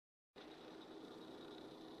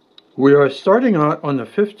We are starting out on the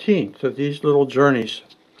 15th of these little journeys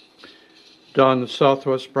down the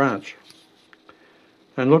southwest branch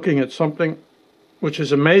and looking at something which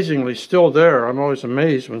is amazingly still there. I'm always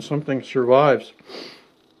amazed when something survives.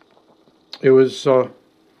 It was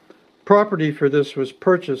property for this was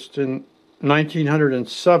purchased in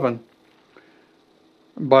 1907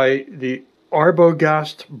 by the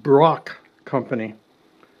Arbogast-Brock Company.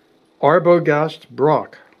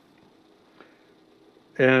 Arbogast-Brock.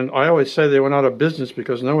 And I always say they went out of business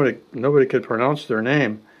because nobody could pronounce their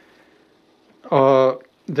name.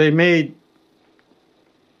 They made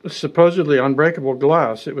supposedly unbreakable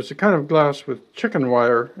glass. It was a kind of glass with chicken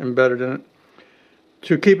wire embedded in it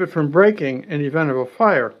to keep it from breaking in the event of a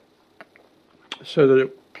fire, so that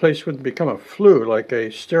the place wouldn't become a flue like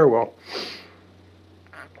a stairwell.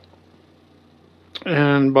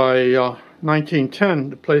 And by 1910,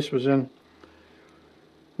 the place was in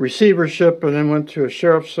receivership and then went to a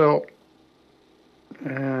sheriff's cell,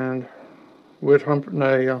 and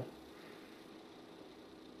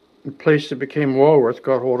the place that became Walworth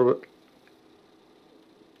got hold of it.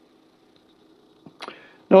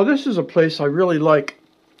 Now this is a place I really like.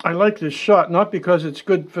 I like this shot, not because it's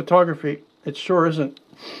good photography, it sure isn't,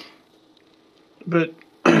 but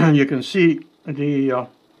you can see the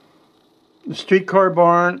streetcar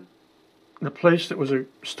barn, the place that was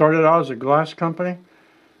started out as a glass company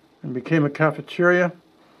and became a cafeteria.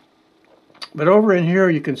 But over in here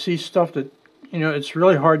you can see stuff that, it's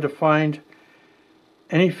really hard to find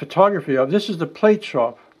any photography of. This is the plate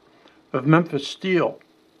shop of Memphis Steel.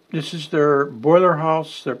 This is their boiler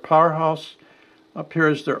house, their powerhouse. Up here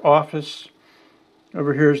is their office.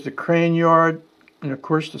 Over here is the crane yard, and of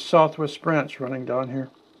course the southwest branch running down here.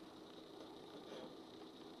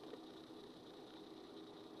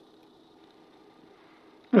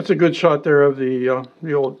 That's a good shot there of the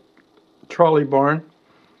old trolley barn.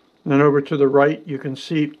 And then over to the right you can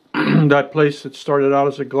see that place that started out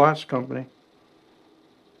as a glass company.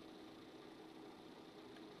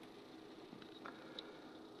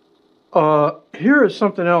 Here is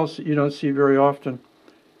something else that you don't see very often.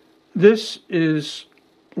 This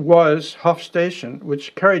was Huff Station,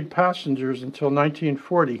 which carried passengers until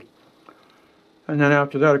 1940. And then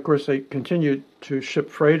after that, of course, they continued to ship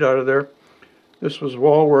freight out of there. This was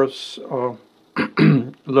Walworth's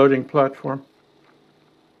loading platform.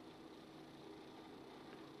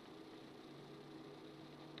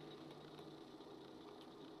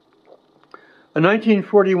 A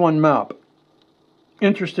 1941 map.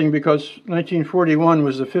 Interesting because 1941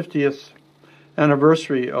 was the 50th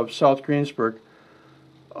anniversary of South Greensburg.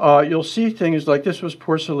 You'll see things like this was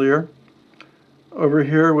Porcellier. Over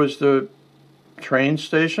here was the train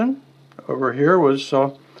station. Over here was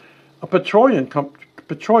a petroleum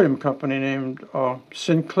company named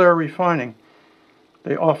Sinclair Refining.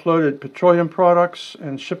 They offloaded petroleum products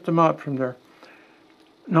and shipped them out from there.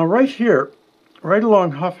 Now right here, right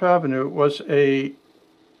along Huff Avenue, was a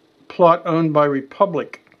plot owned by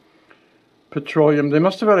Republic Petroleum. They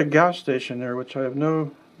must have had a gas station there, which I have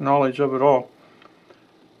no knowledge of at all.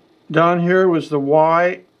 Down here was the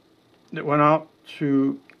Y that went out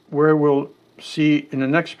to where we'll see in the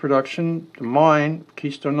next production, the mine,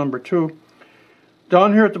 Keystone number 2.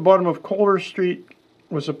 Down here at the bottom of Calder Street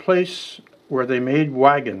was a place where they made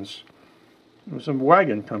wagons. It was a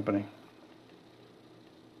wagon company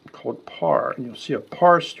called Parr, and you'll see a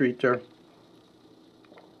Parr Street there.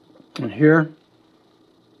 And here,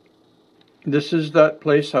 this is that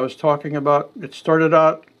place I was talking about. It started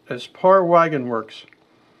out as Parr Wagon Works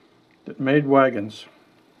that made wagons.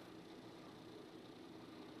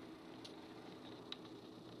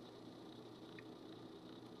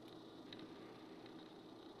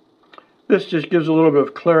 This just gives a little bit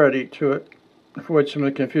of clarity to it, avoid some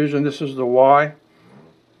of the confusion. This is the Y.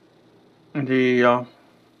 The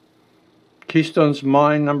Keystone's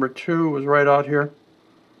mine number 2 was right out here.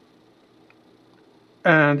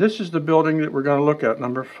 And this is the building that we're going to look at,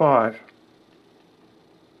 number 5.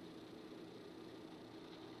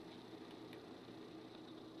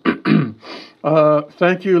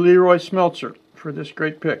 Thank you, Leroy Smeltzer, for this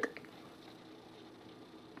great pick.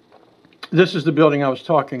 This is the building I was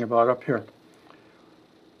talking about up here.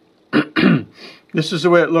 This is the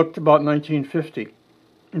way it looked about 1950.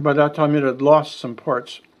 And by that time it had lost some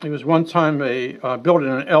parts. It was one time built in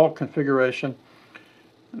an L configuration.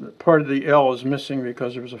 Part of the L is missing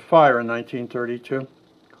because there was a fire in 1932.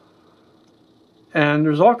 And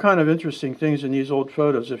there's all kind of interesting things in these old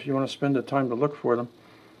photos if you want to spend the time to look for them.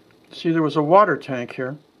 See, there was a water tank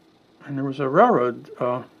here, and there was a railroad,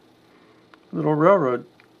 little railroad,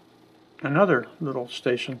 another little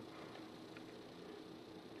station.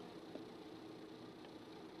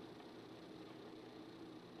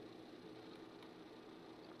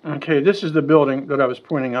 Okay, this is the building that I was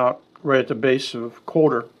pointing out right at the base of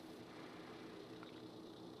Calder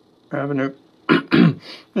Avenue.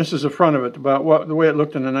 This is the front of it, about the way it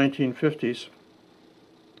looked in the 1950s.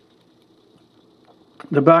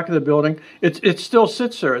 The back of the building, it still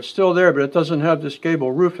sits there. It's still there, but it doesn't have this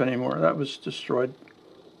gable roof anymore. That was destroyed.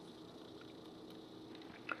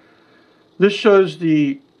 This shows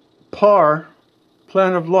the Parr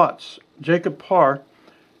plan of lots. Jacob Parr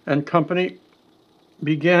and Company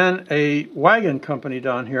began a wagon company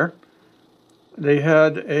down here. They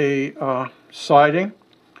had a siding.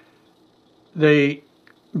 They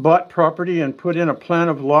bought property and put in a plan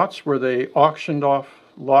of lots where they auctioned off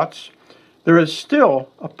lots. There is still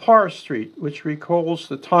a Parr Street, which recalls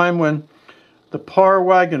the time when the Parr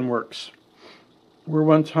Wagon Works were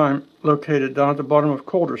one time located down at the bottom of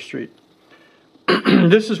Calder Street.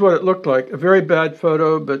 This is what it looked like. A very bad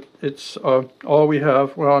photo, but it's all we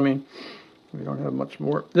have. Well, I mean, we don't have much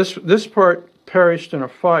more. This part perished in a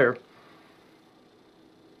fire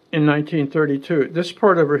in 1932. This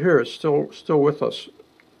part over here is still with us,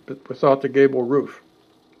 but without the gable roof.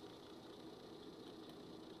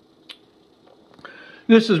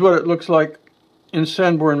 This is what it looks like in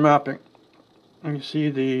Sanborn mapping. You see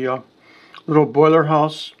the little boiler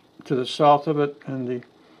house to the south of it and the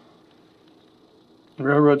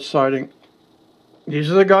railroad siding.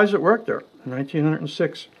 These are the guys that worked there in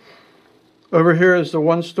 1906. Over here is the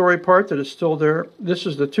one-story part that is still there. This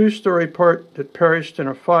is the two-story part that perished in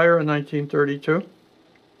a fire in 1932.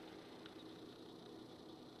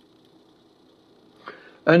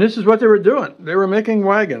 And this is what they were doing. They were making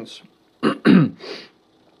wagons.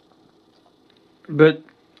 But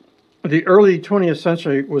the early 20th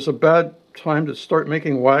century was a bad time to start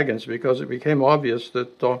making wagons because it became obvious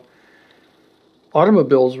that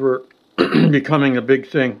automobiles were becoming a big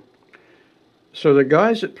thing. So the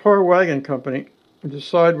guys at Parr Wagon Company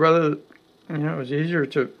decide rather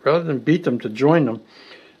than beat them, to join them.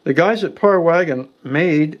 The guys at Parr Wagon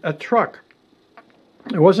made a truck.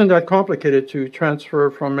 It wasn't that complicated to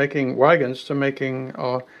transfer from making wagons to making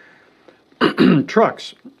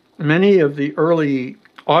trucks. Many of the early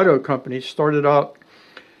auto and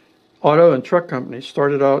truck companies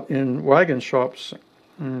started out in wagon shops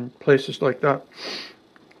and places like that.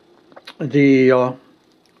 The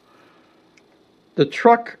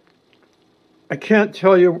truck, I can't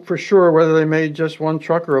tell you for sure whether they made just one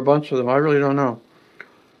truck or a bunch of them. I really don't know.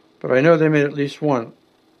 But I know they made at least one.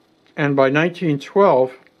 And by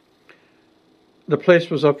 1912, the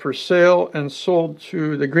place was up for sale and sold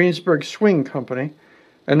to the Greensburg Swing Company.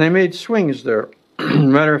 And they made swings there.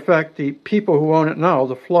 Matter of fact, the people who own it now,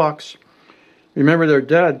 the Flocks, remember their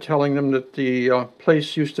dad telling them that the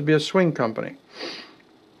place used to be a swing company.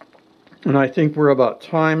 And I think we're about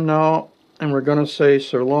time now, and we're going to say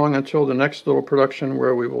so long until the next little production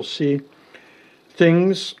where we will see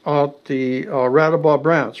things at the Radabaugh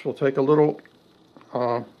branch. We'll take a little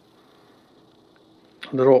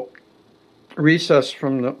recess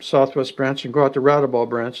from the southwest branch and go out to Radabaugh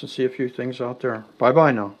branch and see a few things out there.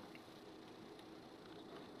 Bye-bye now.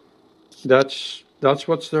 That's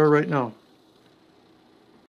what's there right now.